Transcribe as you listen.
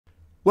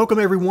Welcome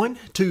everyone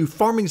to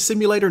Farming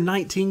Simulator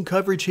 19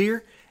 coverage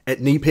here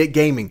at Knee Pit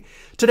Gaming.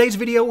 Today's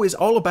video is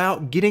all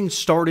about getting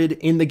started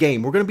in the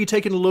game. We're going to be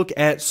taking a look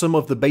at some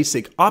of the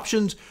basic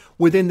options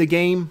within the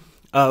game,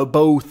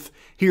 both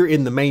here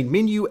in the main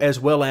menu as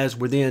well as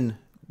within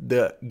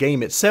the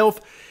game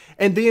itself.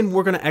 And then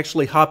we're going to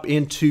actually hop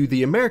into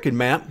the American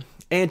map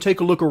and take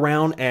a look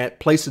around at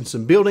placing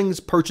some buildings,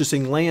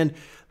 purchasing land,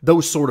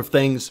 those sort of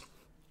things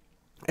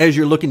as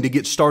you're looking to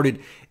get started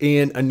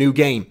in a new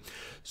game.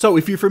 So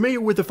if you're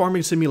familiar with the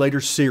Farming Simulator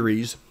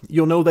series,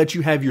 you'll know that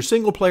you have your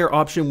single player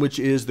option, which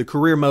is the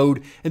career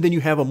mode, and then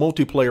you have a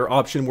multiplayer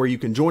option where you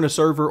can join a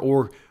server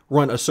or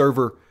run a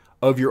server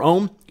of your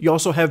own. You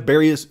also have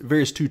various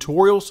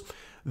tutorials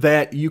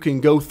that you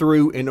can go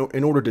through in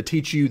order to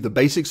teach you the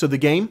basics of the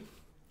game,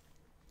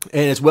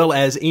 and as well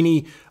as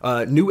any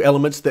new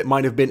elements that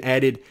might have been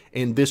added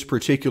in this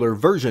particular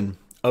version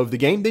of the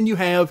game. Then you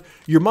have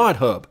your mod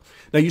hub.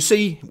 Now you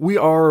see we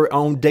are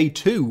on day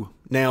 2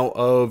 now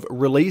of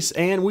release,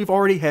 and we've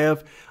already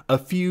have a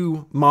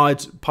few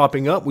mods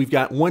popping up. We've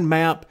got one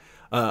map,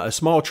 a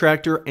small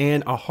tractor,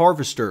 and a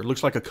harvester. It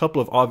looks like a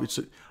couple of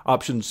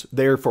options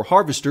there for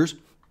harvesters.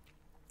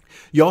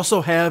 You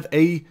also have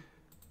a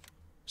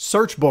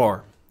search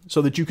bar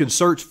so that you can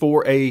search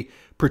for a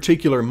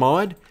particular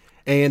mod,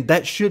 and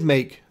that should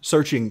make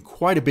searching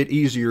quite a bit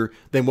easier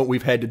than what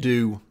we've had to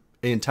do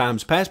in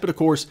times past. But of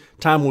course,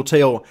 time will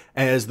tell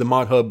as the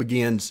mod hub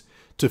begins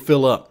to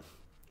fill up.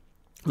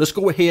 Let's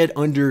go ahead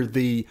under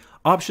the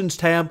options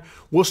tab.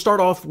 We'll start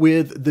off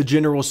with the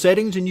general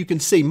settings, and you can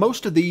see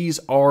most of these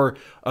are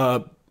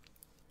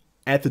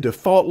at the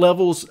default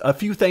levels. A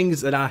few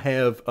things that I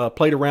have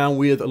played around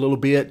with a little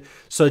bit,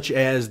 such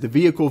as the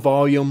vehicle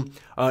volume,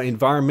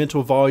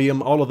 environmental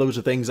volume. All of those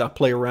are things I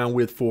play around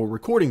with for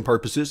recording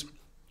purposes.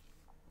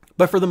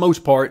 But for the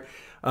most part,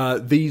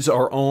 these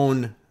are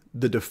on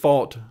the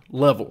default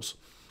levels.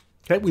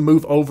 Okay, we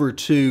move over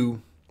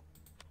to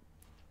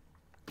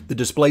the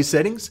display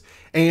settings,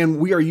 and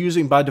we are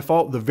using by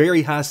default the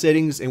very high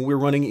settings, and we're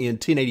running in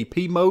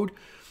 1080p mode,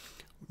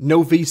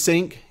 no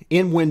VSync,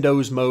 in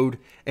Windows mode,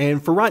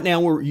 and for right now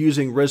we're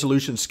using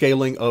resolution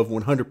scaling of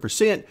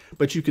 100%,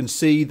 but you can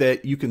see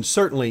that you can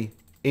certainly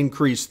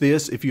increase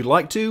this if you'd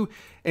like to,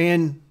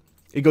 and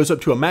it goes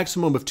up to a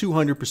maximum of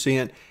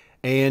 200%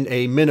 and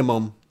a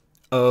minimum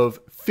of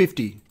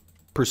 50%.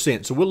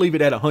 So we'll leave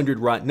it at 100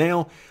 right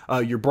now.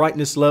 Your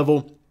brightness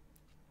level,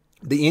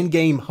 the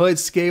in-game HUD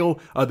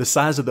scale, the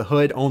size of the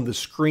HUD on the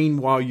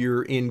screen while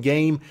you're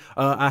in-game,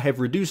 I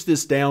have reduced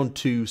this down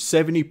to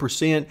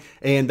 70%,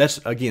 and that's,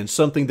 again,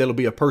 something that'll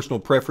be a personal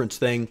preference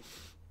thing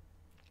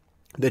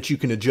that you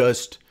can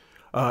adjust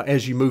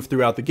as you move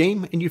throughout the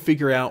game, and you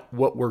figure out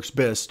what works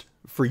best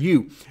for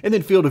you. And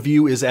then field of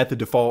view is at the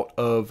default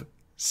of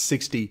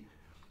 60.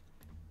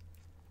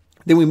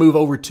 Then we move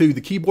over to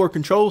the keyboard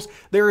controls.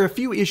 There are a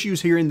few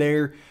issues here and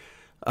there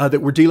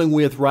that we're dealing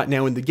with right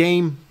now in the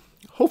game.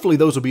 Hopefully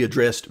those will be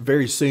addressed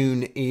very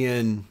soon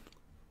in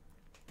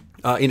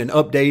an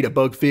update, a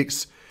bug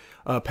fix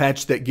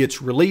patch that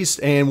gets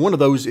released. And one of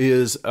those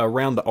is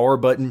around the R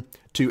button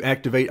to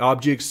activate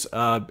objects.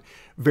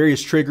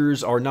 Various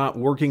triggers are not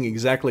working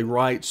exactly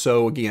right.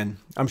 So again,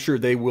 I'm sure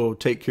they will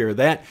take care of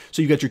that.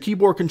 So you've got your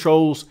keyboard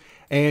controls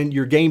and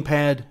your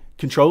gamepad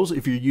controls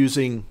if you're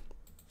using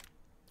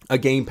a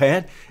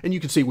gamepad. And you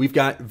can see we've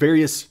got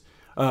various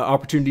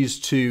opportunities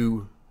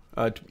to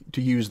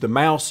use the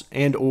mouse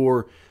and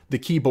or the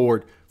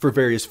keyboard for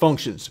various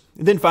functions.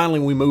 And then finally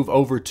we move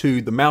over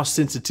to the mouse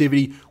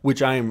sensitivity,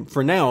 which I am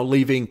for now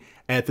leaving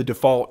at the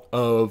default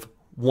of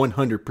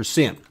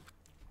 100%.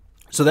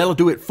 So that'll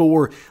do it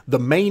for the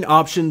main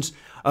options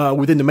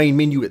within the main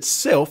menu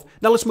itself.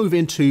 Now let's move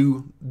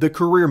into the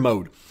career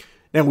mode.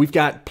 Now we've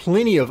got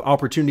plenty of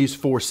opportunities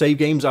for save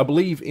games. I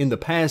believe in the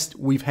past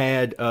we've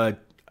had a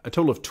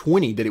total of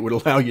 20 that it would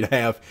allow you to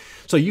have.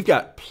 So you've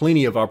got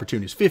plenty of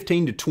opportunities.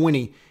 15 to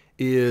 20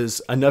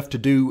 is enough to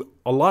do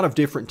a lot of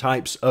different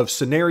types of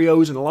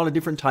scenarios and a lot of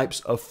different types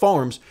of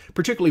farms,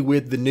 particularly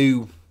with the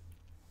new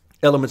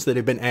elements that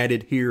have been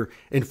added here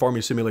in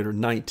Farming Simulator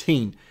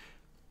 19.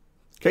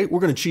 Okay, we're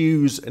going to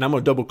choose, and I'm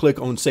going to double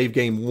click on Save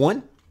Game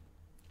 1,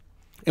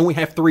 and we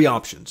have 3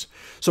 options.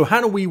 So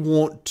how do we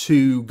want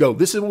to go?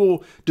 This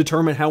will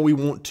determine how we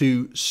want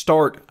to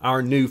start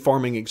our new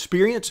farming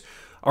experience.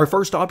 Our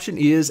first option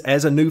is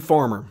as a new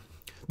farmer.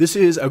 This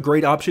is a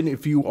great option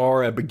if you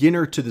are a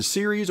beginner to the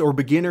series or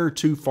beginner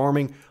to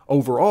farming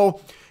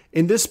overall.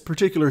 In this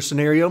particular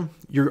scenario,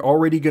 you're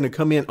already going to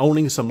come in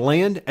owning some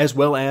land as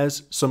well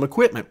as some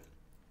equipment.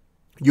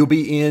 You'll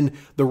be in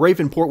the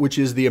Ravenport, which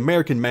is the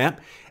American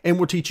map, and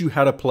we'll teach you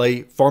how to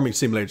play Farming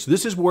Simulator. So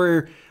this is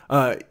where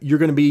you're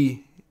going to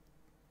be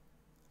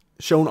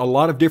shown a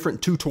lot of different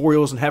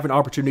tutorials and have an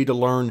opportunity to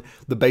learn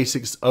the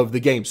basics of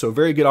the game. So a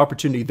very good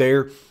opportunity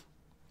there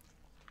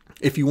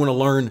if you want to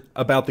learn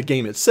about the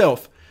game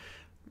itself.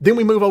 Then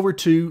we move over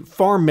to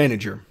Farm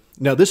Manager.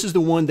 Now this is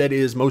the one that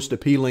is most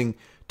appealing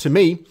to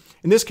me.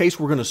 In this case,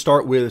 we're going to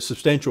start with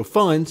substantial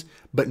funds,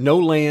 but no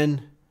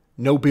land,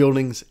 no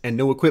buildings, and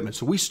no equipment.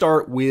 So we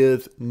start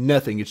with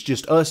nothing. It's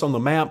just us on the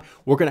map.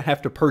 We're going to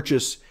have to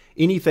purchase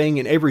anything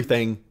and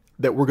everything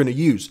that we're going to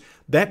use.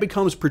 That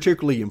becomes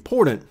particularly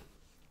important,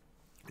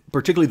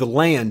 particularly the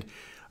land,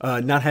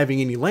 not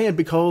having any land,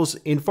 because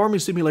in Farming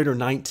Simulator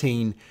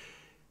 19,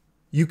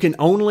 you can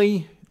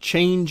only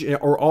change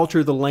or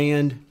alter the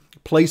land,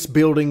 place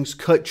buildings,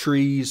 cut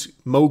trees,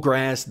 mow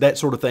grass, that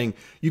sort of thing.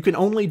 You can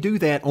only do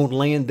that on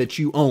land that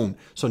you own.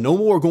 So no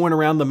more going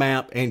around the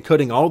map and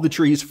cutting all the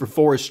trees for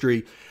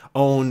forestry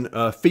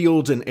on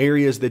fields and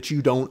areas that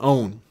you don't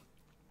own.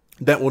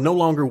 That will no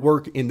longer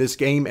work in this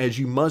game, as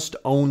you must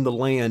own the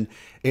land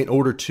in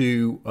order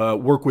to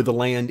work with the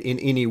land in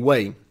any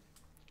way.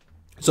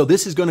 So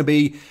this is going to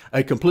be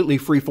a completely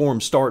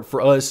free-form start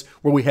for us,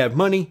 where we have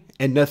money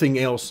and nothing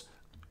else.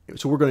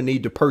 So we're going to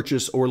need to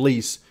purchase or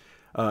lease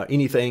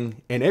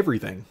anything and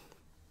everything.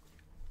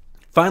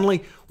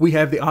 Finally, we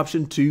have the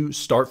option to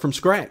start from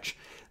scratch.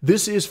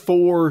 This is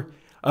for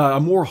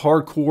a more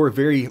hardcore,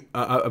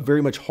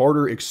 very much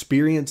harder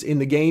experience in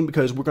the game,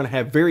 because we're going to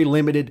have very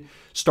limited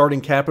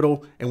starting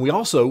capital, and we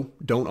also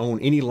don't own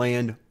any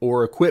land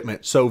or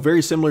equipment. So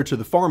very similar to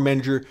the Farm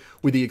Manager,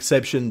 with the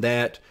exception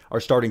that our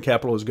starting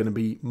capital is going to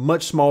be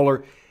much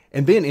smaller.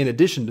 And then in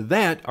addition to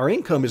that, our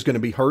income is going to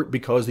be hurt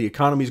because the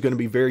economy is going to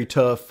be very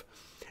tough,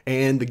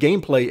 and the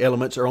gameplay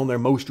elements are on their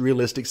most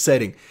realistic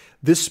setting.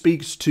 This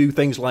speaks to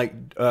things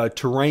like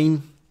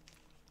terrain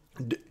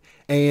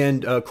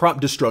and crop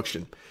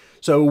destruction.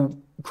 So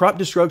crop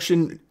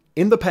destruction,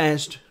 in the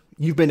past,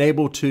 you've been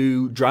able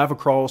to drive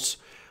across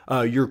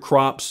your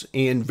crops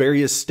in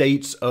various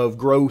states of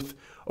growth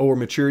or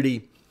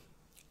maturity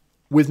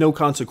with no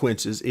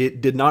consequences.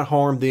 It did not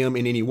harm them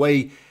in any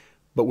way,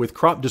 but with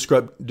crop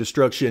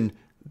destruction,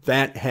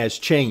 that has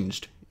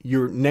changed.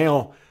 You're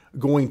now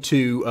going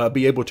to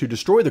be able to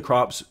destroy the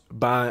crops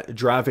by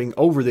driving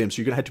over them. So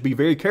you're going to have to be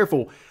very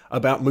careful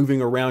about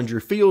moving around your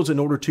fields in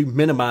order to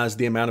minimize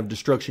the amount of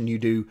destruction you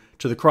do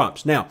to the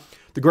crops. Now,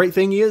 the great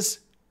thing is,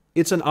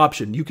 it's an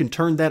option. You can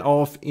turn that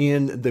off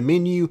in the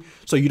menu,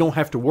 so you don't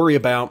have to worry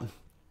about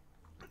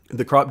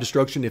the crop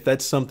destruction if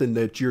that's something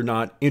that you're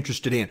not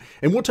interested in.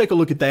 And we'll take a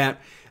look at that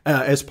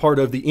as part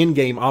of the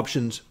in-game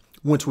options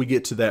once we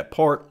get to that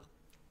part.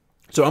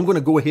 So I'm going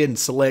to go ahead and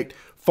select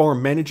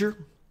Farm Manager,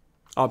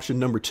 option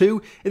number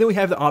 2, and then we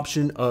have the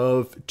option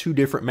of 2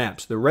 different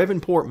maps. The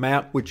Revenport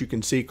map, which you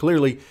can see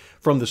clearly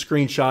from the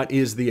screenshot,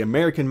 is the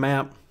American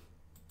map,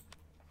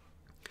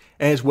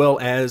 as well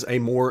as a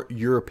more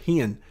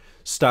European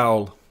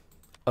style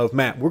of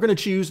map. We're going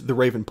to choose the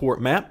Revenport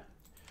map,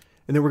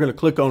 and then we're going to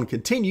click on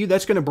Continue.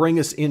 That's going to bring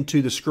us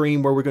into the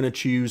screen where we're going to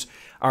choose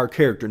our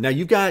character. Now,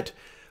 you've got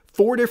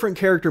 4 different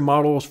character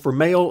models for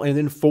male, and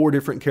then 4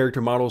 different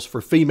character models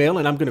for female,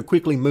 and I'm going to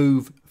quickly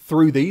move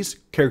through these.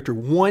 Character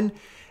 1,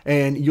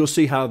 and you'll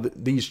see how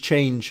these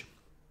change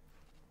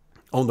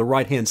on the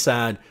right-hand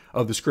side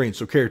of the screen.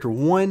 So character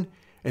 1,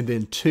 and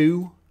then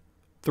 2,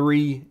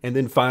 3, and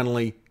then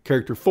finally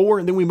character 4,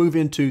 and then we move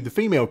into the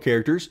female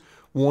characters,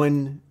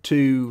 1,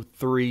 2,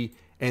 3,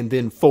 and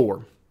then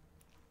 4.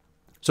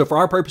 So for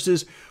our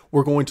purposes,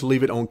 we're going to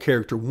leave it on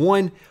character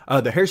 1.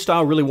 The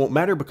hairstyle really won't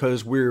matter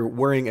because we're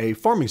wearing a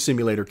Farming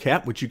Simulator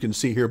cap, which you can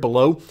see here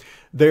below.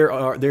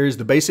 There is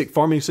the basic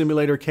Farming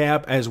Simulator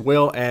cap, as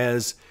well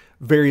as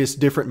various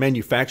different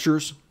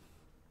manufacturers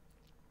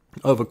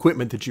of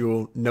equipment that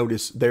you'll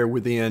notice there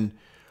within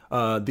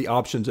the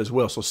options as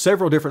well. So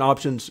several different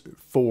options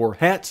for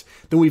hats.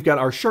 Then we've got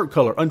our shirt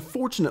color.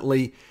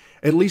 Unfortunately,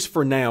 at least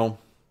for now,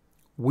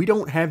 we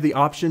don't have the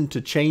option to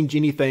change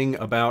anything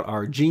about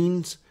our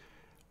jeans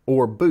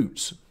or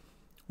boots,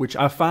 which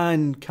I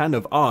find kind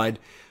of odd.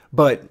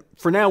 But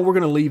for now, we're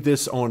going to leave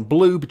this on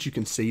blue, but you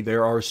can see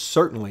there are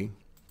certainly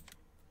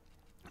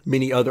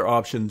many other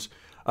options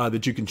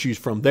that you can choose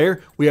from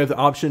there. We have the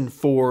option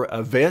for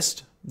a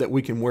vest that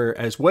we can wear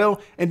as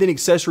well, and then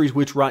accessories,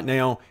 which right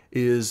now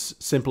is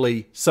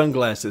simply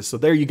sunglasses. So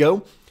there you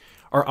go,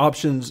 our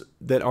options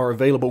that are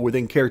available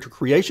within character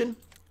creation.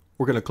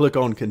 We're going to click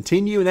on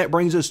Continue, and that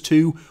brings us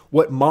to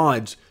what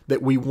mods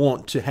that we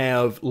want to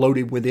have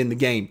loaded within the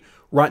game.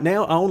 Right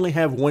now, I only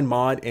have one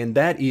mod, and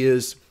that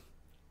is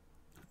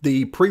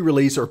the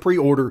pre-release or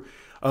pre-order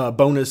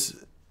bonus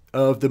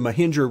of the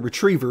Mahindra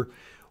Retriever,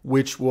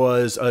 which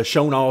was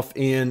shown off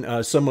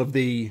in some of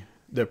the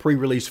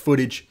pre-release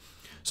footage.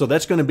 So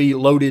that's going to be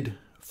loaded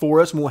for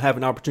us, and we'll have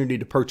an opportunity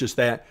to purchase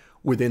that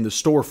within the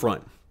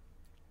storefront.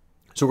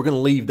 So we're going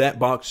to leave that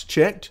box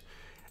checked,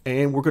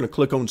 and we're going to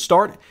click on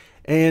Start.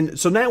 And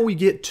so now we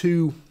get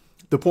to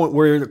the point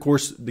where, of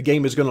course, the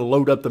game is going to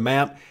load up the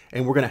map,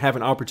 and we're going to have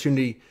an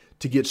opportunity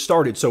to get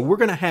started. So we're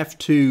going to have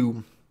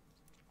to,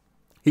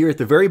 here at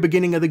the very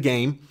beginning of the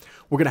game,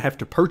 we're going to have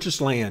to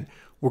purchase land.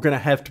 We're going to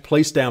have to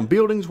place down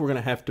buildings. We're going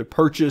to have to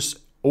purchase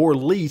or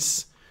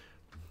lease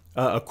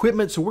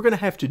equipment. So we're going to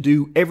have to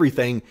do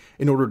everything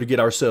in order to get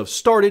ourselves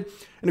started.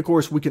 And of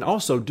course, we can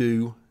also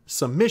do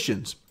some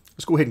missions.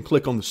 Let's go ahead and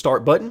click on the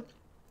Start button.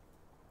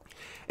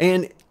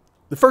 And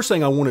the first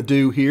thing I want to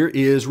do here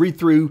is read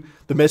through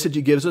the message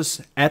it gives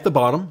us at the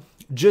bottom,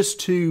 just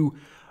to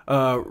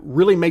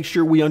really make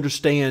sure we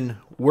understand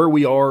where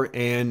we are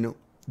and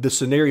the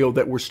scenario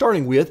that we're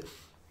starting with.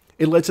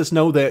 It lets us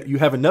know that you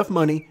have enough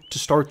money to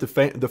start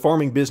the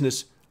farming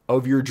business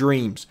of your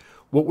dreams.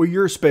 What will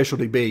your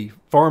specialty be?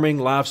 Farming,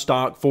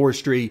 livestock,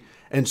 forestry,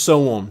 and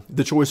so on.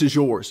 The choice is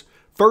yours.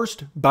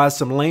 First, buy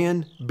some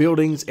land,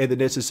 buildings, and the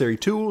necessary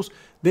tools,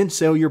 then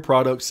sell your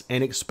products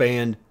and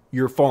expand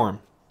your farm.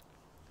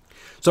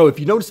 So if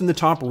you notice in the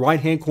top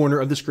right-hand corner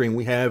of the screen,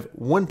 we have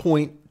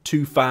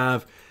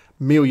 $1.25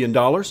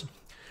 million.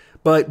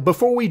 But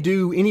before we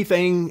do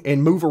anything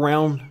and move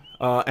around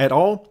at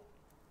all,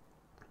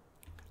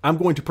 I'm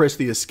going to press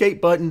the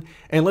escape button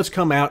and let's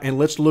come out and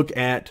let's look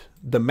at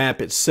the map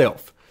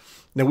itself.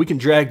 Now we can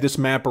drag this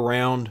map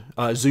around,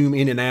 zoom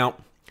in and out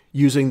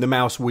using the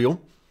mouse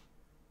wheel.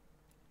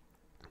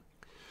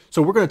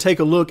 So we're going to take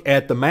a look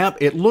at the map.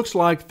 It looks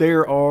like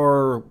there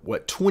are,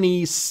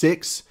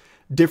 26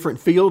 different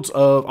fields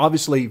of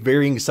obviously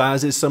varying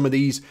sizes, some of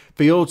these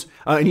fields.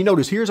 And you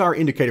notice here's our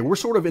indicator. We're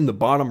sort of in the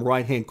bottom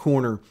right-hand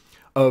corner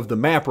of the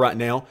map right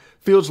now.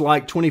 Fields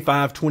like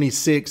 25,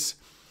 26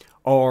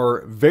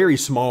 are very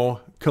small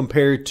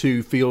compared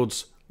to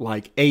fields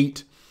like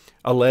 8,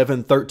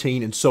 11,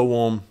 13, and so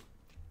on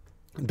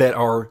that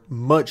are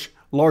much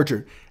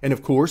larger. And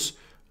of course,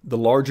 the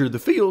larger the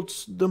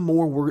fields, the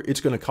more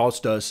it's going to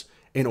cost us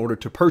in order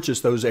to purchase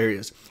those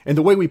areas. And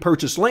the way we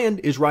purchase land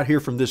is right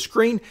here from this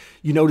screen.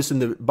 You notice in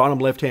the bottom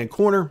left-hand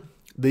corner,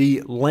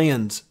 the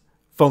lands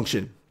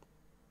function.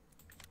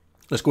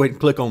 Let's go ahead and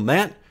click on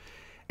that.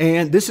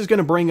 And this is going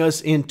to bring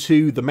us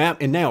into the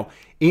map. And now,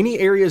 any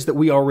areas that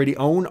we already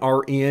own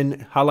are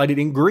highlighted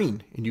in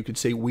green. And you can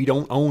see we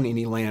don't own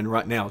any land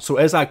right now. So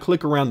as I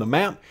click around the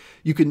map,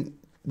 you can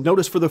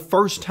notice for the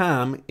first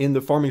time in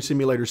the Farming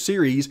Simulator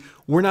series,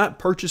 we're not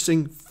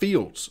purchasing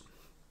fields.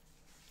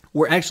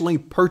 We're actually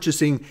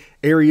purchasing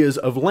areas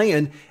of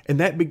land, and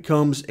that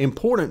becomes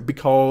important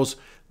because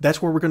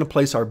that's where we're going to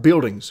place our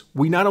buildings.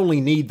 We not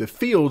only need the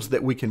fields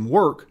that we can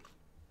work,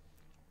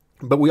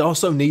 but we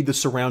also need the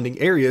surrounding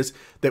areas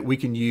that we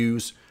can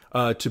use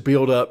to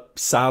build up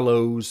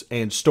silos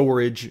and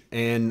storage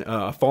and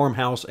a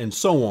farmhouse and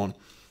so on.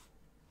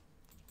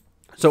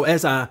 So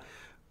as I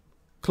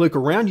click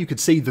around, you can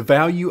see the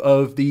value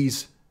of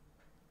these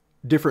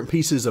different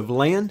pieces of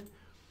land.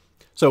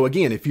 So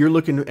again, if you're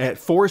looking at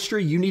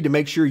forestry, you need to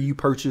make sure you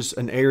purchase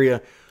an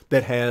area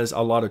that has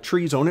a lot of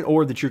trees on it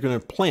or that you're going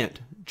to plant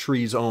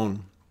trees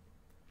on.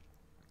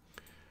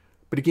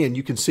 But again,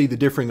 you can see the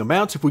differing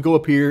amounts. If we go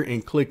up here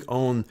and click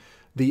on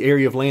the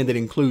area of land that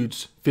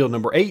includes field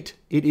number 8,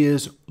 it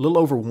is a little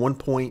over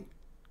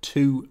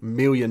 $1.2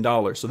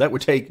 million. So that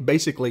would take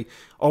basically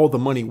all the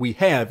money we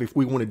have if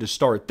we wanted to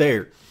start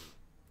there.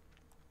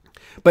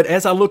 But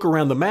as I look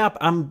around the map,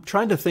 I'm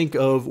trying to think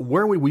of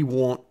where would we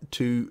want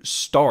to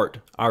start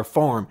our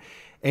farm.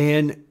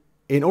 And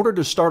in order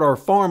to start our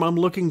farm, I'm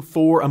looking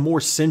for a more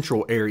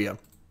central area.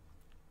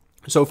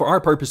 So for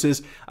our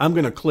purposes, I'm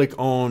going to click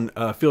on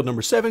field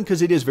number 7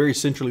 because it is very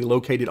centrally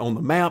located on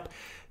the map.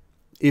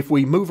 If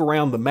we move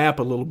around the map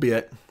a little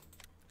bit,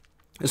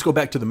 let's go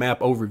back to the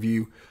map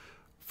overview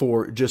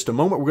for just a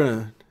moment. We're going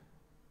to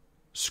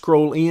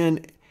scroll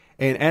in,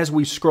 and as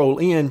we scroll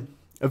in,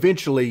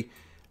 eventually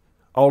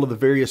all of the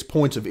various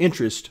points of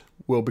interest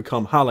will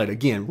become highlighted.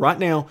 Again, right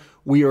now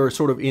we are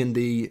sort of in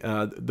the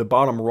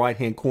bottom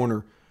right-hand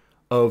corner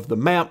of the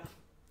map.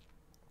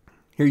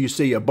 Here you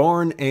see a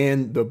barn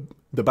and the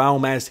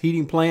biomass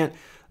heating plant,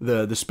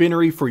 the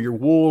spinnery for your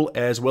wool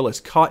as well as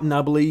cotton,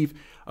 I believe.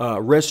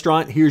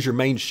 Restaurant, here's your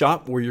main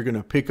shop where you're going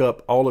to pick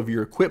up all of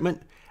your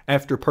equipment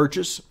after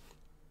purchase.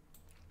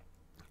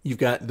 You've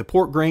got the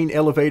pork grain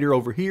elevator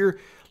over here,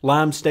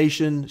 lime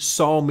station,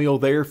 sawmill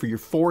there for your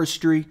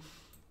forestry.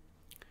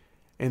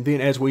 And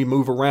then as we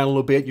move around a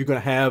little bit, you're going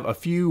to have a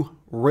few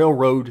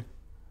railroad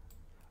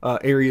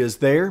areas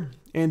there,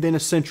 and then a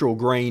central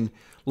grain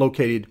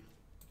located.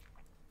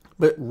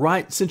 But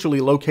right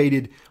centrally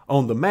located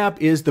on the map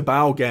is the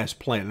biogas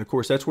plant. And of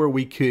course, that's where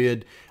we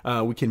can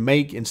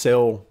make and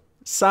sell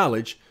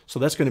silage. So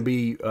that's going to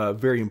be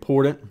very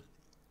important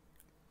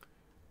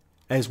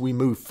as we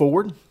move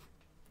forward,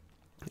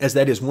 as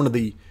that is one of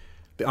the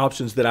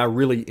options that I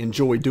really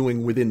enjoy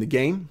doing within the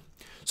game.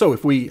 So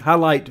if we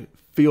highlight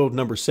field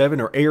number 7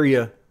 or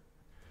area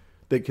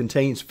that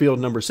contains field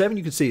number 7,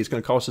 you can see it's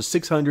going to cost us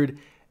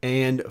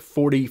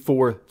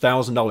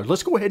 $644,000.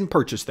 Let's go ahead and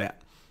purchase that.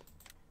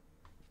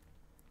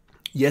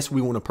 Yes, we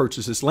want to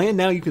purchase this land.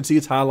 Now you can see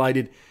it's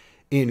highlighted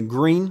in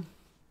green.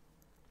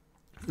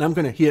 I'm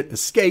going to hit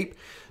escape.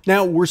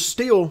 Now we're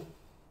still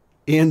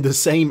in the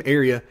same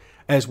area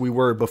as we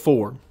were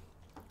before.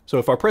 So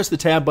if I press the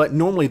tab button,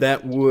 normally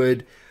that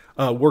would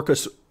work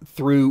us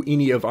through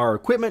any of our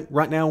equipment.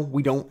 Right now,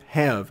 we don't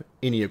have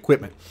any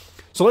equipment.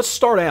 So let's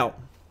start out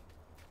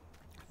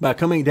by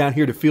coming down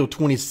here to field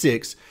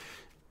 26.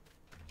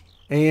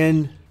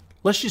 And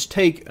let's just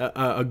take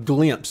a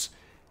glimpse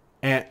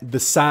at the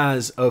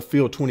size of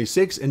field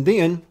 26. And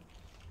then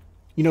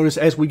you notice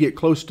as we get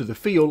close to the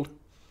field,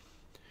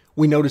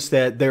 we notice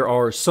that there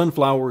are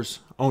sunflowers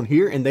on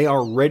here and they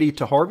are ready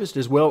to harvest,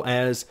 as well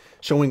as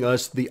showing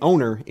us the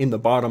owner in the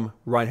bottom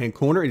right hand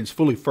corner. It is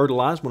fully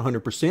fertilized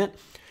 100%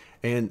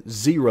 and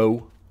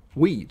 0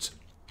 weeds.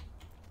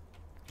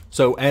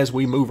 So as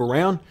we move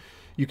around,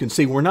 you can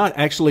see we're not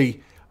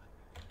actually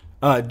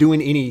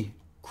doing any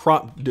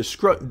crop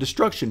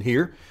destruction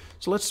here.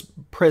 So let's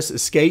press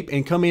escape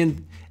and come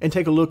in and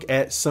take a look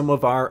at some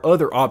of our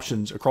other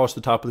options across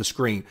the top of the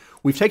screen.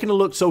 We've taken a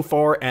look so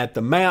far at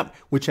the map,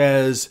 which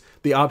has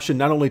the option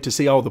not only to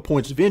see all the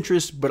points of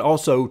interest, but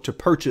also to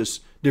purchase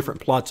different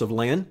plots of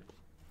land,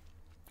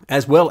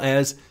 as well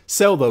as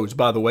sell those.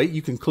 By the way,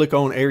 you can click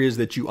on areas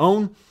that you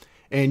own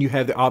and you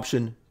have the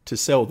option to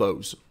sell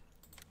those.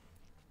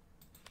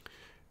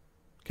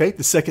 Okay,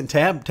 the second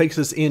tab takes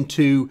us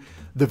into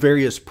the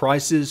various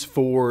prices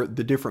for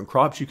the different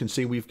crops. You can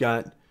see we've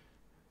got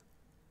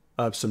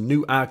some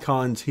new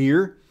icons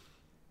here,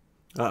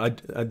 a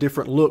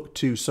different look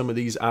to some of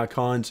these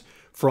icons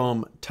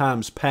from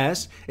times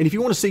past. And if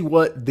you want to see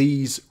what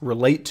these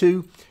relate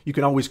to, you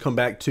can always come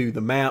back to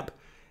the map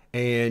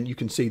and you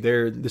can see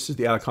there, this is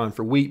the icon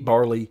for wheat,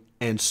 barley,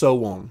 and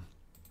so on.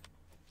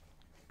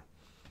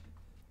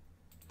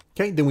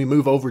 Okay, then we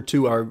move over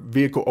to our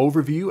vehicle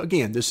overview.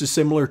 Again, this is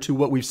similar to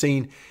what we've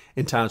seen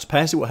in times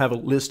past. It will have a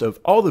list of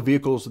all the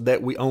vehicles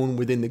that we own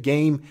within the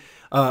game,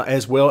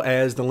 as well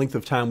as the length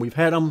of time we've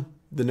had them,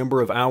 the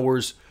number of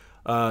hours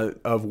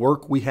of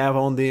work we have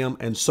on them,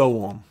 and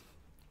so on.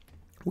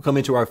 We'll come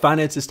into our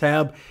finances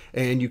tab,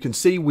 and you can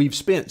see we've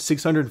spent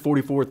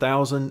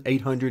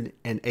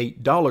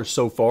 $644,808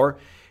 so far,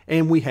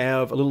 and we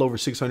have a little over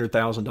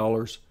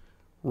 $600,000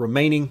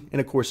 remaining.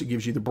 And of course, it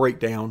gives you the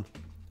breakdown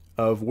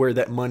of where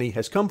that money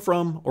has come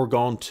from or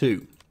gone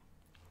to.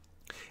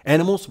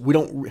 Animals, we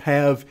don't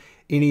have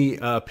any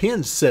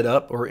pens set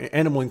up or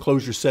animal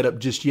enclosures set up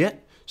just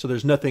yet, so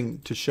there's nothing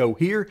to show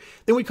here.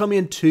 Then we come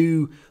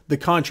into the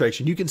contracts,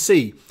 and you can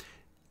see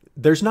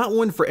there's not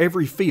one for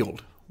every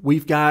field.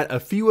 We've got a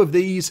few of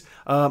these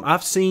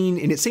I've seen,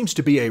 and it seems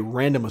to be a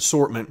random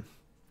assortment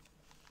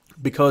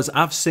because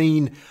I've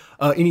seen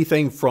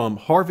anything from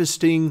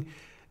harvesting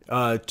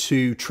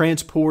to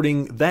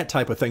transporting, that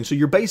type of thing. So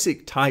your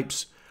basic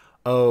types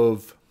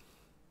of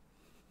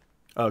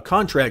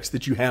contracts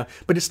that you have,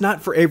 but it's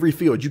not for every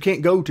field. You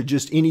can't go to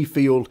just any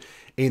field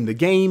in the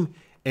game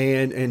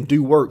and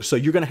do work. So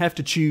you're going to have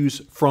to choose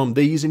from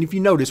these. And if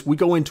you notice, we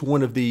go into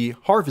one of the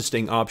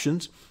harvesting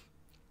options,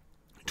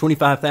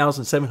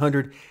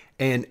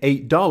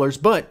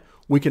 $25,708, but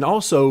we can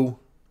also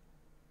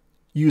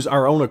use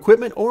our own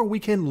equipment, or we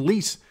can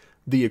lease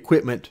the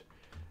equipment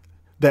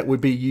that would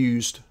be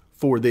used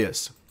for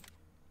this.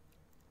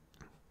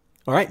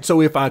 All right, so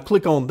if I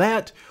click on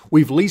that,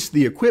 we've leased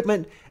the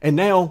equipment, and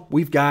now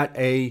we've got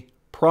a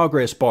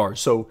progress bar.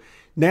 So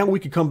now we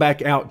can come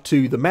back out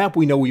to the map.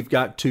 We know we've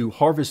got to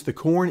harvest the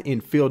corn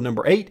in field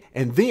number 8,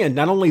 and then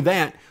not only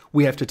that,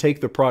 we have to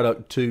take the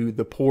product to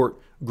the port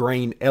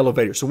grain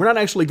elevator. So we're not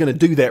actually going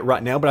to do that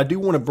right now, but I do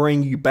want to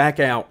bring you back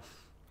out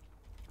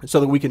so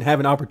that we can have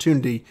an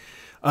opportunity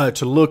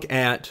to look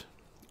at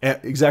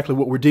exactly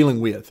what we're dealing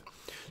with.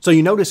 So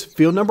you notice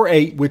field number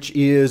 8, which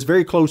is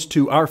very close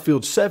to our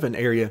field 7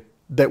 area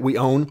that we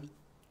own.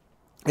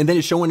 And then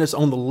it's showing us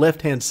on the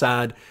left-hand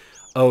side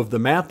of the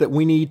map that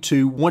we need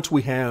to, once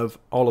we have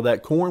all of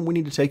that corn, we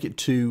need to take it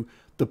to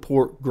the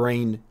port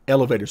grain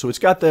elevator. So it's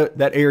got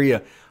that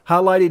area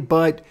highlighted,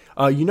 but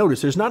you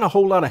notice there's not a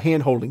whole lot of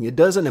hand-holding. It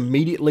doesn't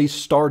immediately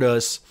start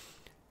us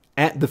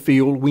at the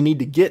field. We need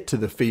to get to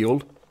the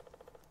field.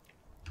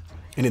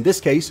 And in this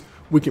case,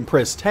 we can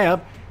press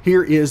tab.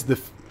 Here is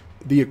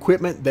the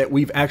equipment that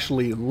we've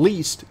actually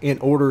leased in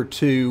order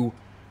to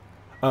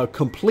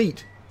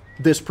complete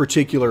this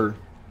particular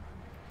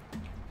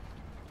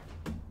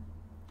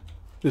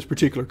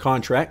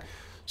contract.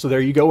 So there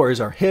you go. There's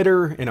our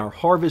header and our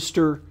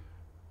harvester,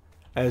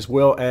 as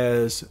well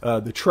as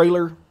the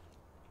trailer.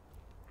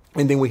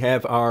 And then we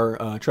have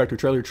our tractor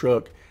trailer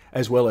truck,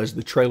 as well as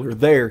the trailer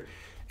there,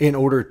 in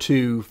order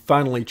to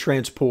finally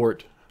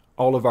transport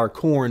all of our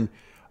corn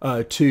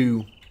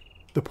to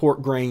the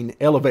port grain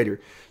elevator.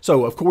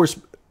 So of course,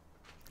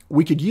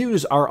 we could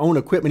use our own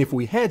equipment if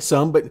we had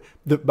some, but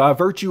by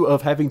virtue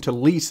of having to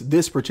lease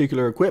this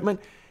particular equipment,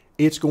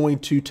 it's going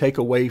to take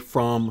away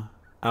from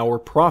our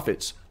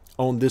profits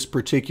on this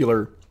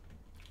particular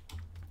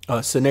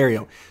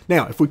scenario.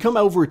 Now, if we come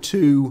over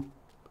to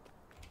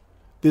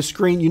this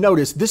screen, you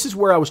notice this is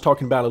where I was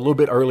talking about a little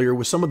bit earlier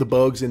with some of the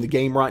bugs in the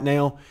game right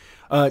now.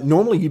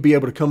 Normally, you'd be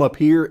able to come up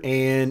here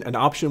and an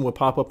option will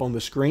pop up on the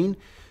screen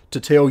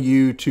to tell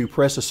you to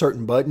press a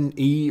certain button,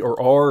 E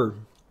or R,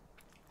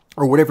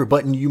 or whatever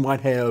button you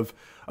might have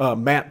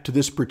mapped to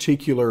this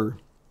particular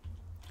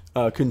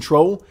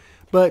control.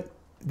 But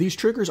these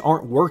triggers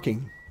aren't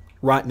working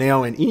right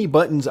now, and any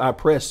buttons I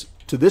press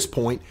to this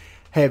point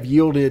have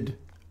yielded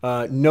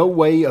no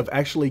way of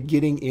actually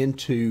getting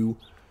into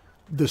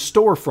the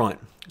storefront.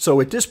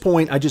 So at this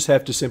point, I just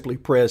have to simply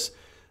press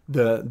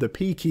the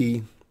P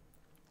key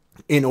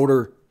in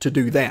order to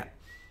do that.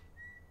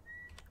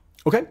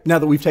 Okay, now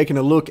that we've taken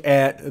a look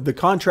at the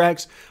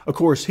contracts, of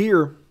course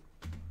here,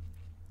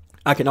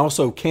 I can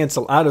also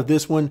cancel out of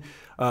this one.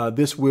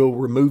 This will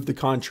remove the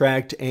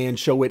contract and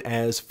show it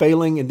as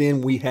failing. And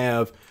then we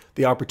have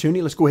the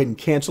opportunity. Let's go ahead and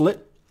cancel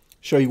it.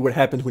 Show you what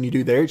happens when you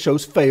do there. It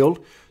shows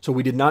failed. So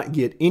we did not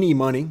get any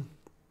money.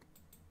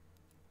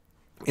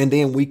 And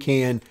then we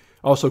can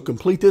also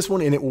complete this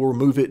one and it will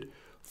remove it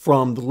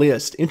from the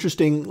list.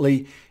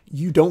 Interestingly,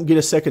 you don't get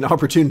a second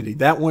opportunity.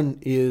 That one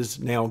is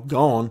now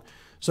gone.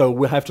 So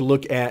we'll have to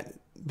look at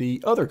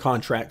the other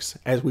contracts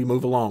as we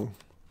move along.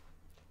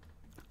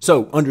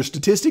 So under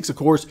statistics, of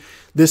course,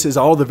 this is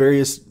all the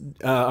various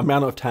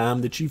amount of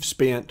time that you've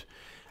spent,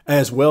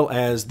 as well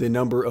as the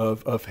number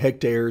of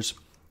hectares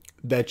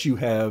that you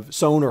have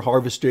sown or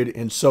harvested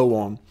and so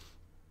on.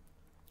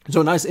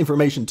 So a nice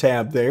information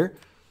tab there.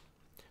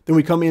 Then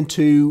we come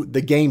into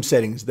the game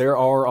settings. There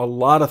are a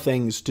lot of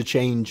things to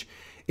change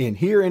in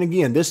here. And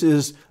again, this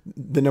is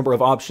the number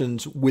of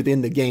options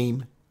within the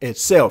game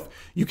itself.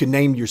 You can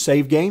name your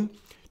save game,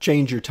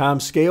 change your time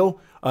scale,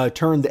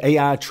 turn the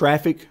AI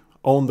traffic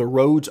on the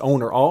roads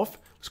on or off.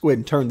 Let's go ahead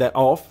and turn that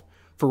off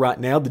for right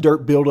now. The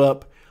dirt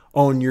buildup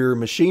on your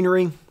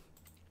machinery,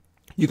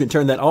 you can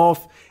turn that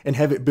off and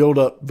have it build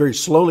up very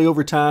slowly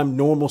over time,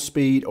 normal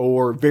speed,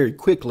 or very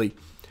quickly.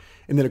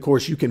 And then, of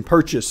course, you can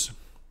purchase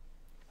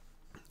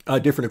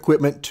different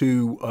equipment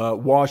to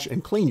wash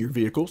and clean your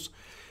vehicles.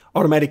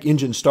 Automatic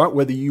engine start,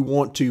 whether you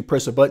want to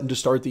press a button to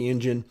start the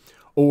engine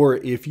or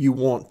if you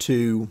want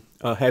to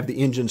have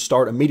the engine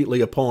start immediately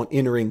upon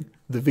entering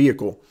the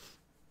vehicle.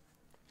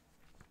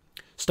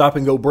 Stop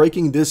and go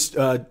braking. This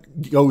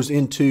goes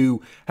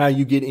into how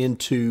you get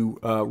into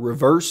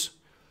reverse.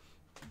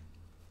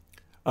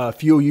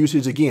 Fuel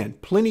usage, again,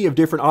 plenty of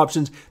different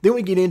options. Then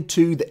we get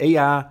into the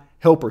AI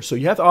helper. So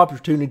you have the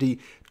opportunity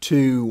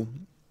to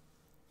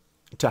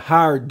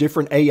hire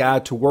different AI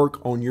to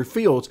work on your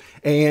fields.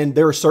 And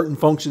there are certain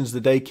functions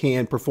that they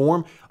can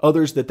perform,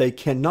 others that they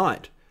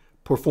cannot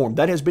perform.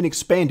 That has been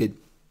expanded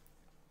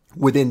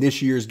within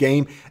this year's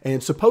game.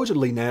 And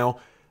supposedly now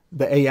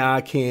the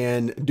AI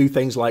can do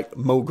things like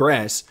mow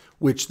grass,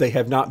 which they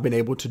have not been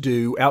able to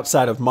do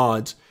outside of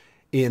mods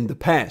in the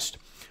past.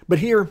 But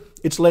here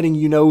it's letting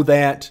you know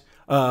that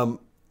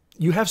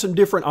you have some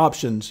different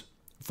options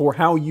for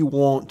how you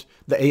want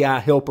the AI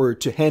helper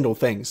to handle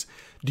things.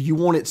 Do you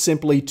want it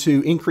simply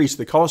to increase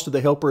the cost of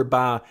the helper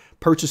by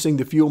purchasing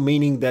the fuel,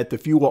 meaning that the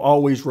fuel will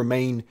always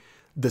remain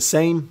the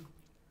same?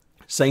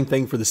 Same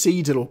thing for the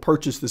seeds. It'll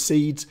purchase the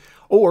seeds.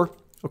 Or,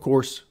 of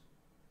course,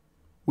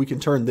 we can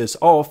turn this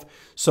off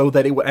so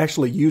that it will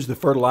actually use the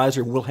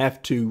fertilizer and we'll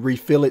have to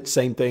refill it.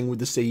 Same thing with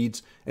the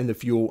seeds and the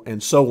fuel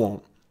and so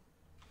on.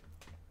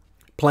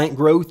 Plant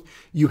growth,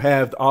 you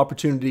have the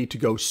opportunity to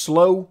go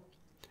slow,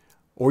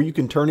 or you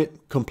can turn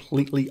it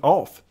completely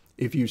off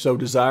if you so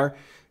desire.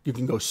 You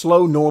can go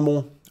slow,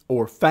 normal,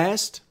 or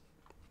fast.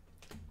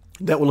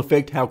 That will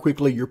affect how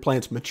quickly your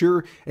plants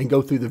mature and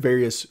go through the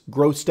various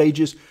growth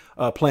stages.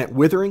 Plant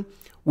withering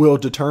will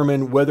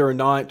determine whether or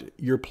not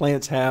your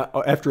plants have,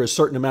 after a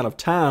certain amount of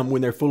time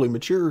when they're fully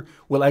mature,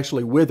 will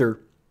actually wither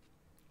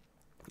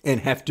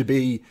and have to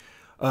be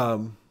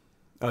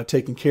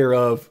taken care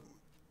of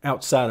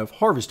outside of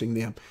harvesting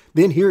them.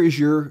 Then here is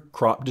your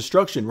crop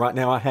destruction. Right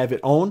now I have it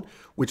on,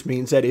 which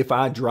means that if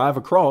I drive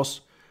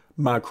across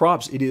my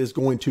crops, it is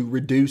going to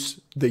reduce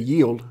the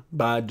yield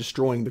by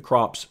destroying the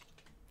crops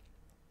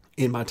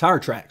in my tire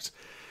tracks.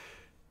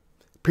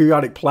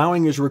 Periodic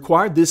plowing is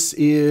required. This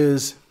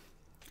is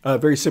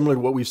very similar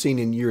to what we've seen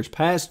in years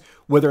past,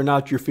 whether or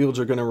not your fields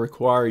are going to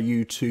require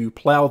you to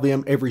plow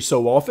them every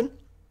so often.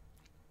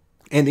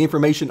 And the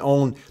information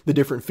on the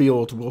different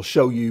fields will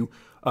show you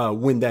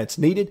when that's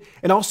needed.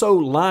 And also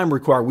lime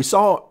required. We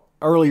saw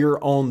earlier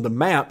on the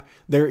map,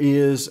 there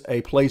is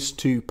a place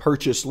to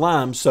purchase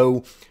lime.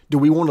 So do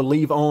we want to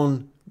leave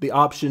on the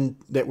option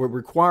that would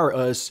require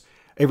us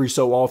every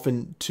so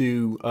often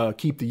to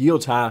keep the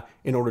yields high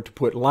in order to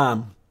put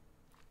lime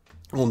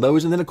on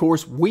those? And then, of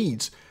course,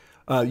 weeds.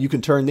 You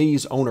can turn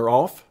these on or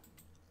off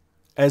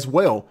as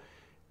well,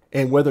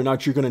 and whether or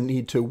not you're going to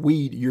need to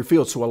weed your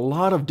field. So a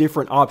lot of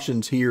different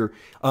options here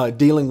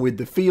dealing with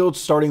the fields,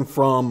 starting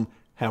from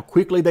how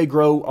quickly they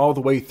grow all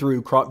the way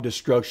through crop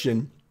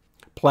destruction,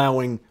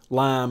 plowing,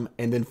 lime,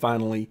 and then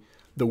finally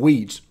the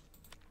weeds.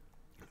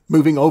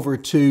 Moving over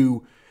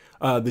to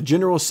the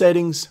general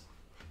settings,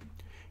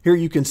 here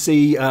you can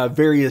see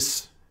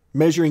various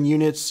measuring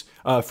units.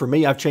 For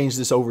me, I've changed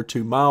this over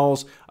to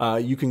miles.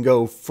 You can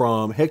go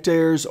from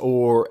hectares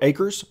or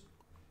acres.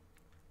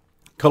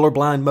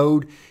 Colorblind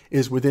mode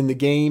is within the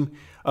game,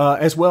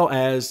 as well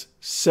as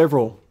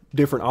several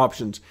different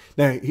options.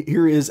 Now,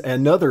 here is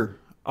another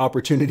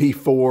opportunity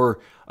for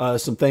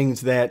some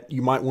things that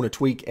you might want to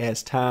tweak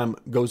as time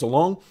goes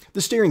along.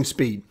 The steering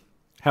speed,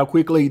 how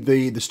quickly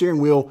the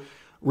steering wheel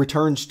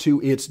returns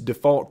to its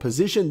default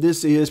position.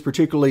 This is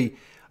particularly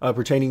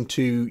pertaining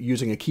to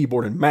using a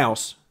keyboard and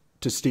mouse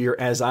to steer,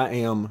 as I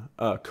am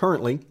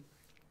currently.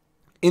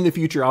 In the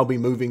future, I'll be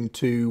moving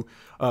to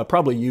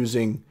probably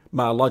using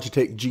my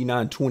Logitech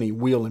G920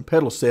 wheel and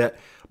pedal set,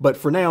 But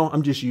for now,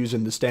 I'm just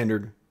using the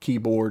standard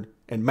keyboard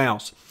and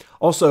mouse.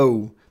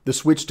 Also, the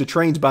switch to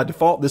trains by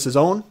default, this is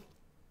on,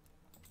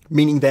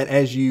 meaning that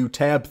as you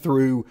tab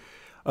through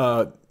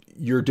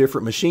your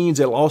different machines,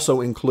 it'll also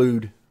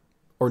include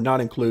or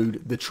not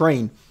include the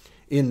train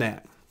in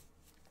that.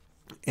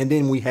 And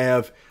then we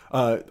have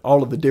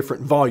all of the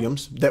different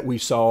volumes that we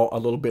saw a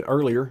little bit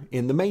earlier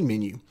in the main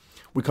menu.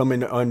 We come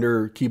in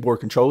under keyboard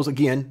controls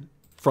again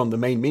from the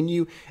main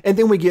menu, and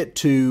then we get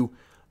to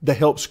the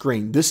help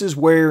screen. This is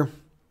where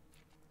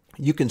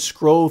you can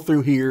scroll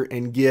through here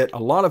and get a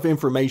lot of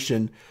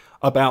information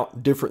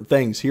about different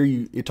things. Here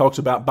it talks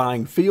about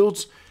buying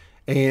fields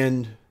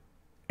and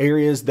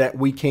areas that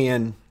we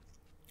can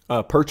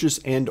purchase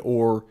and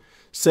or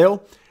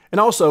sell. And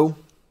also,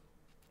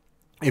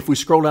 if we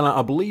scroll down,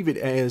 I believe it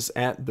is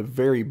at the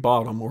very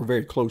bottom or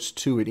very close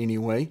to it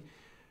anyway.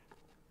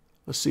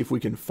 Let's see if we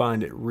can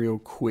find it real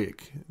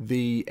quick.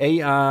 The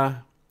AI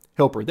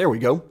helper, there we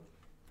go.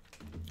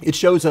 It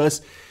shows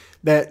us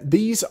that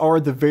these are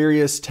the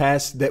various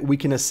tasks that we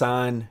can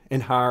assign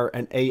and hire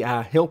an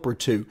AI helper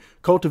to.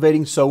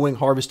 Cultivating, sowing,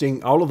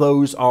 harvesting, all of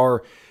those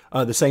are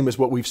the same as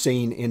what we've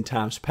seen in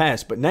times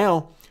past. But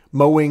now,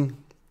 mowing,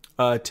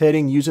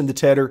 tedding, using the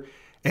tedder,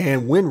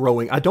 and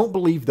windrowing, I don't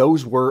believe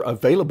those were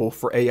available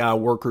for AI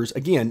workers,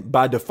 again,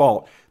 by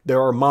default.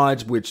 There are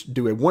mods which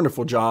do a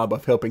wonderful job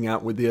of helping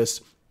out with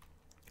this.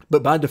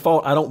 But by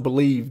default, I don't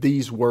believe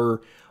these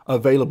were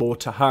available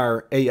to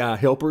hire AI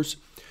helpers.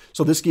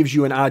 So this gives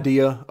you an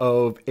idea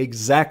of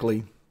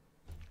exactly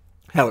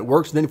how it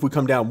works. And then if we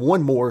come down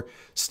one more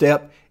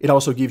step, it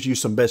also gives you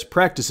some best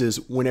practices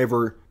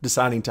whenever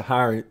deciding to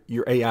hire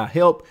your AI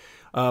help,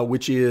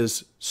 which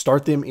is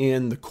start them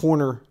in the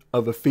corner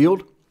of a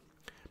field.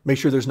 Make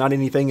sure there's not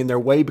anything in their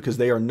way because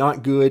they are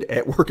not good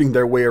at working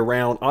their way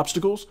around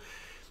obstacles.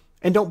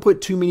 And don't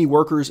put too many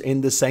workers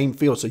in the same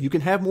field. So you can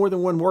have more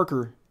than one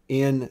worker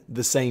in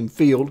the same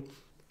field.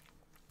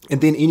 And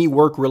then any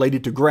work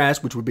related to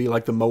grass, which would be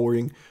like the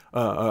mowing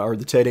or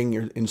the tedding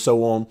and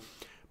so on,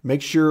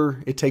 make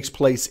sure it takes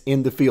place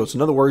in the field. So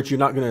in other words, you're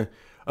not going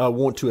to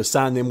want to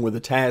assign them with a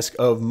task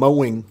of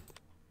mowing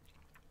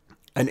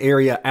an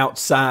area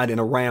outside and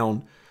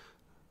around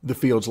the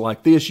fields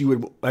like this. You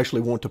would actually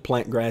want to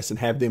plant grass and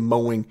have them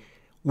mowing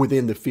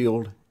within the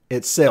field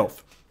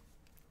itself.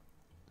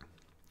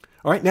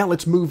 All right, now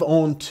let's move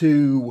on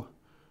to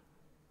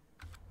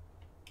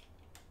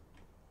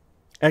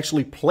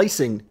actually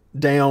placing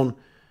down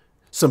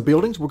some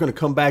buildings. We're going to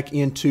come back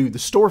into the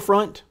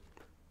storefront.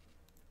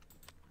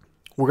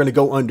 We're going to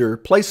go under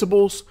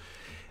placeables.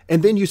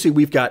 And then you see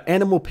we've got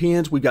animal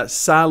pens, we've got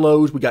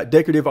silos, we've got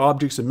decorative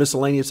objects and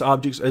miscellaneous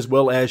objects, as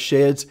well as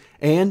sheds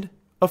and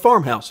a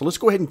farmhouse. So let's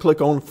go ahead and click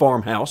on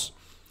farmhouse.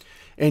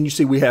 And you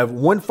see we have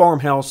one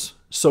farmhouse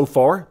so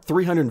far,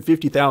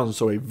 $350,000,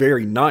 so a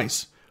very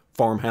nice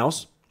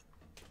farmhouse.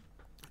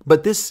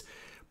 But this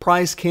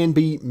price can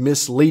be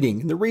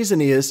misleading. And the reason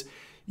is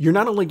you're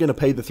not only going to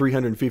pay the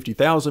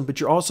 $350,000,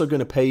 but you're also going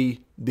to pay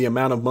the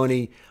amount of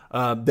money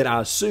that I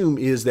assume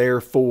is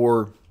there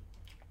for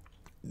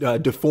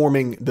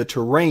deforming the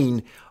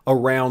terrain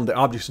around the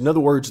objects. In other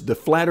words, the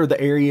flatter the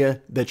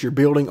area that you're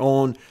building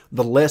on,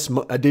 the less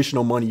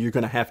additional money you're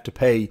going to have to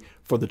pay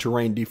for the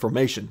terrain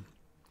deformation.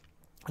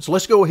 So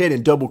let's go ahead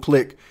and double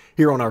click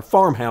here on our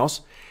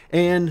farmhouse.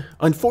 And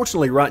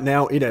unfortunately right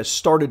now it has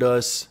started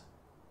us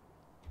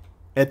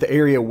at the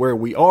area where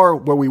we are.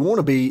 Where we want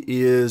to be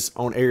is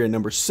on area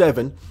number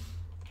 7.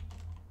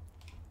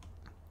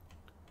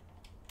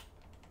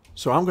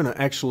 So I'm going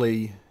to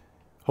actually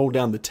hold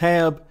down the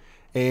tab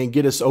and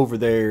get us over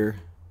there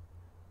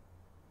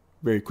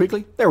very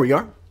quickly. There we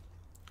are.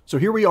 So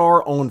here we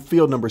are on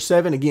field number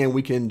 7. Again,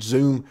 we can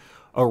zoom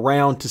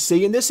around to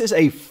see, and this is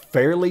a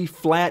fairly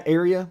flat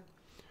area.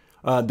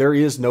 There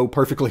is no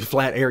perfectly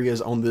flat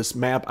areas on this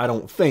map, I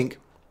don't think.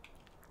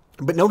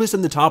 But notice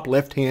in the top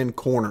left-hand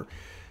corner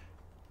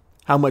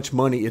how much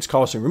money it's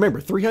costing. Remember,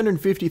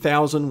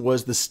 $350,000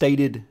 was the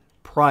stated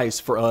price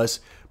for us,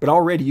 but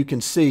already you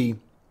can see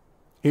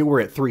here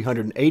we're at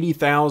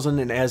 $380,000,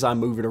 and as I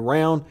move it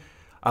around,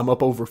 I'm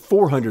up over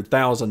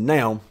 $400,000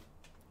 now.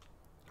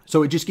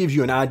 So it just gives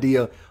you an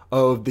idea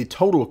of the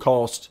total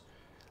cost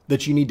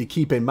that you need to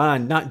keep in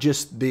mind, not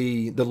just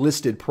the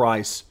listed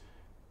price.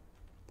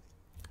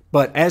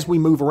 But as we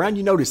move around,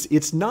 you notice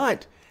it's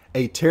not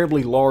a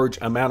terribly large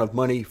amount of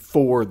money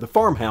for the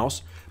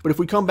farmhouse. But if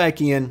we come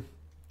back in,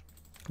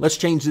 let's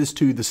change this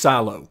to the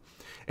silo.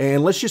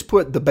 And let's just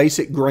put the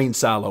basic grain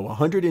silo,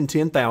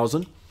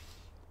 $110,000.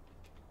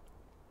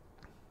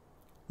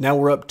 Now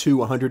we're up to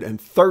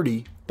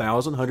 $130,000,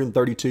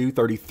 $132,000,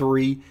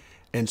 $33,000,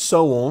 and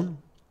so on.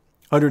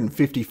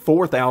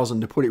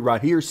 $154,000 to put it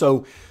right here.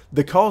 So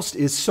the cost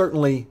is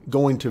certainly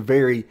going to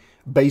vary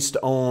based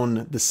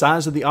on the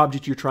size of the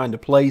object you're trying to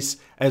place,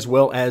 as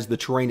well as the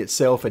terrain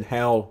itself and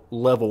how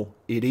level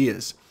it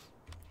is.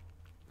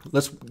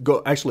 Let's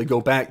actually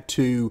go back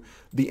to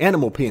the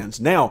animal pens.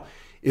 Now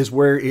is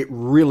where it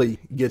really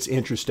gets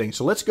interesting.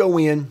 So let's go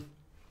in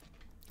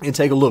and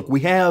take a look.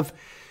 We have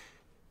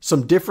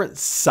some different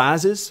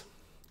sizes.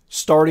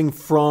 starting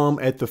from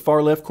at the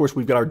far left, of course,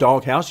 we've got our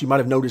dog house. You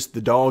might have noticed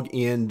the dog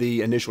in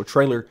the initial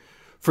trailer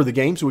for the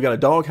game. So we got a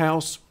dog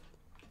house.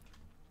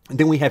 And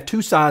then we have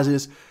two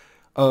sizes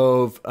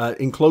of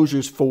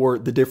enclosures for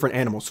the different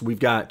animals. So we've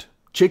got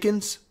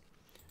chickens.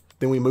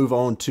 Then we move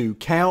on to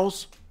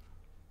cows,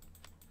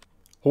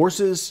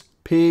 horses,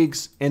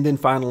 pigs, and then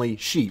finally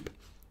sheep.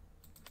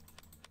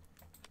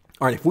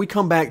 All right, if we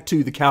come back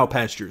to the cow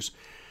pastures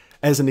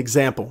as an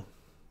example,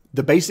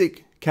 the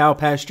basic cow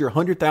pasture,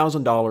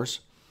 $100,000.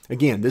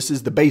 Again, this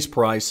is the base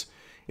price,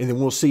 and then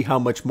we'll see how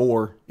much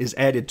more is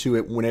added to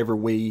it whenever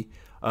we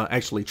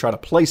actually try to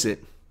place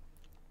it.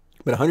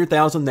 But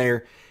 $100,000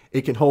 there,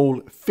 it can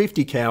hold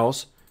 50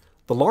 cows.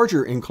 The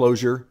larger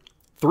enclosure,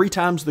 3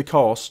 times the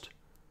cost,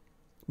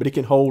 but it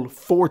can hold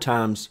 4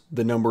 times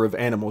the number of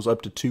animals,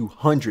 up to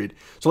 200.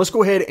 So let's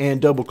go ahead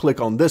and double click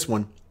on this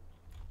one.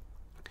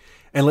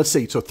 And let's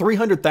see, so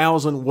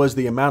 $300,000 was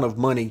the amount of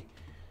money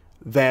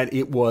that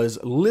it was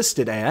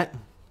listed at.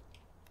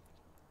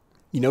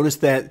 You notice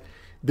that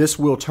this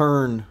will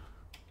turn,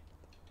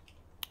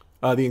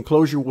 the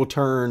enclosure will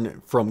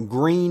turn from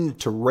green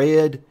to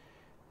red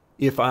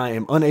if I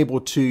am unable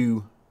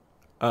to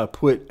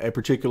put a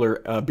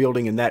particular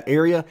building in that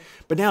area.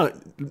 But now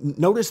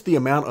notice the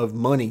amount of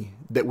money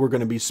that we're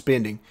going to be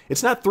spending.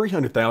 It's not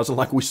 $300,000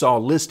 like we saw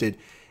listed.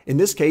 In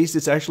this case,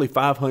 it's actually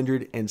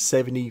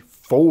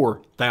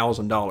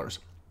 $574,000.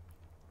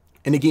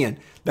 And again,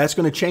 that's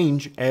going to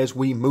change as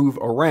we move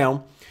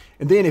around.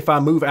 And then if I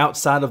move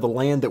outside of the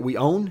land that we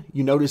own,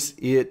 you notice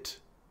it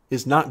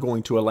is not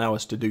going to allow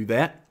us to do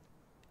that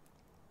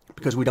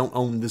because we don't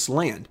own this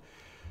land.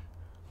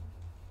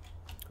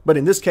 But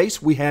in this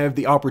case, we have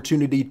the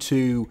opportunity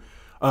to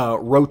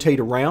rotate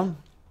around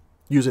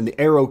using the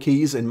arrow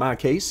keys in my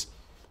case.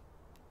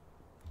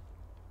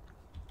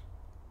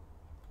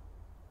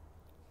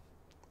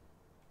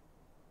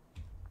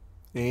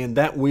 And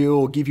that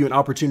will give you an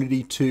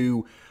opportunity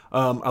to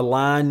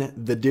align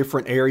the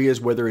different areas,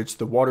 whether it's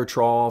the water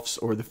troughs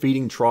or the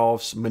feeding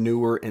troughs,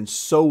 manure, and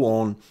so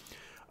on,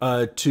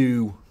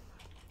 to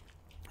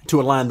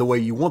align the way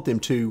you want them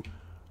to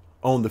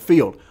on the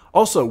field.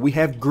 Also, we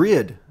have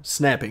grid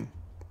snapping.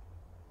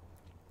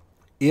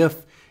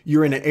 If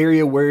you're in an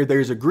area where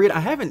there's a grid,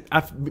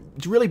 I've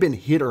really been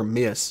hit or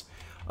miss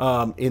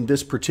in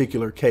this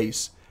particular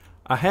case.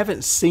 I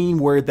haven't seen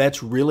where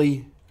that's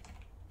really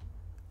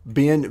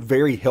been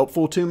very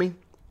helpful to me.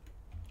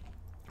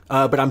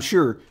 But I'm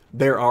sure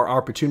there are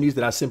opportunities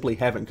that I simply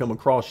haven't come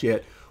across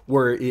yet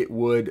where it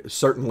would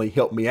certainly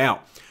help me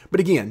out. But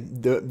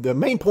again, the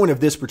main point of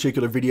this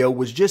particular video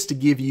was just to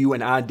give you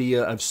an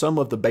idea of some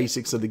of the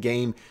basics of the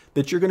game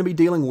that you're going to be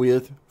dealing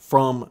with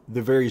from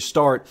the very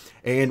start.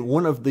 And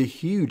one of the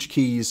huge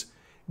keys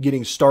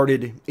getting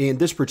started in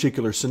this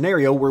particular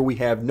scenario where we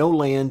have no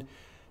land,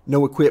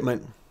 no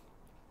equipment,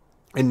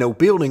 and no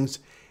buildings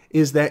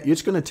is that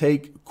it's going to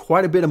take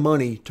quite a bit of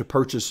money to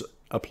purchase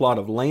a plot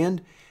of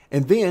land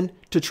and then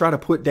to try to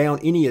put down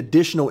any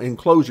additional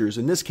enclosures.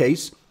 In this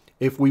case,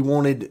 if we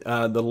wanted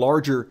the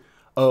larger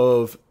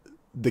of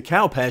the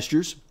cow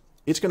pastures,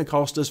 it's going to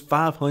cost us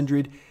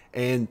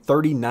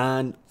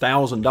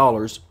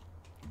 $539,000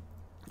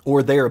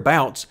 or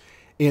thereabouts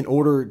in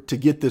order to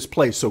get this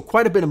place. So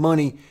quite a bit of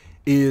money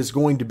is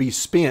going to be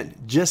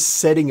spent just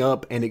setting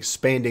up and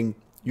expanding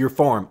your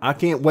farm. I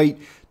can't wait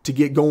to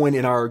get going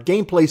in our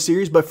gameplay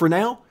series, but for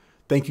now,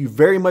 thank you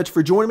very much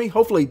for joining me.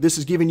 Hopefully this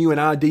has given you an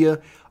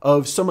idea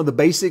of some of the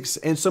basics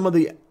and some of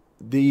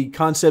the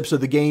concepts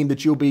of the game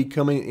that you'll be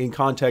coming in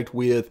contact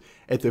with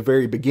at the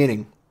very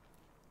beginning.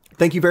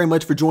 Thank you very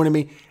much for joining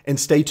me, and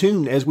stay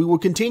tuned as we will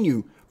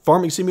continue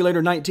Farming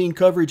Simulator 19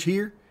 coverage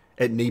here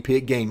at Knee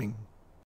Pit Gaming.